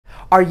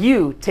Are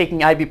you taking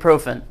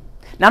ibuprofen?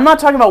 Now, I'm not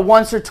talking about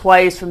once or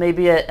twice for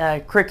maybe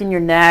a crick in your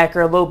neck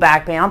or a low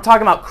back pain. I'm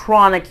talking about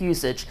chronic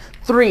usage,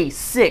 3,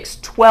 6,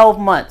 12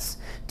 months.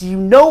 Do you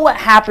know what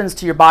happens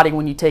to your body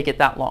when you take it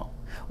that long?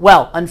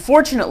 Well,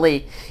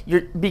 unfortunately,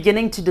 you're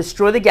beginning to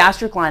destroy the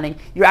gastric lining,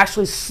 you're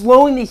actually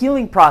slowing the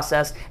healing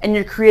process, and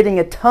you're creating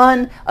a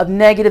ton of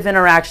negative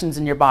interactions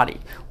in your body.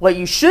 What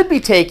you should be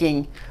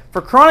taking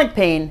for chronic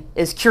pain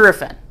is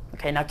Curaphen.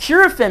 Okay, now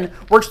Curaphen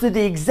works through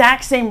the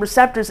exact same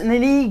receptors and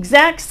in the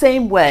exact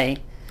same way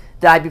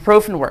that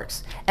ibuprofen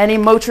works. Any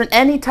Motrin,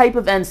 any type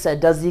of NSAID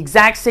does the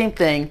exact same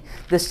thing.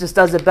 This just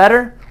does it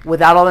better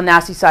without all the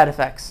nasty side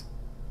effects.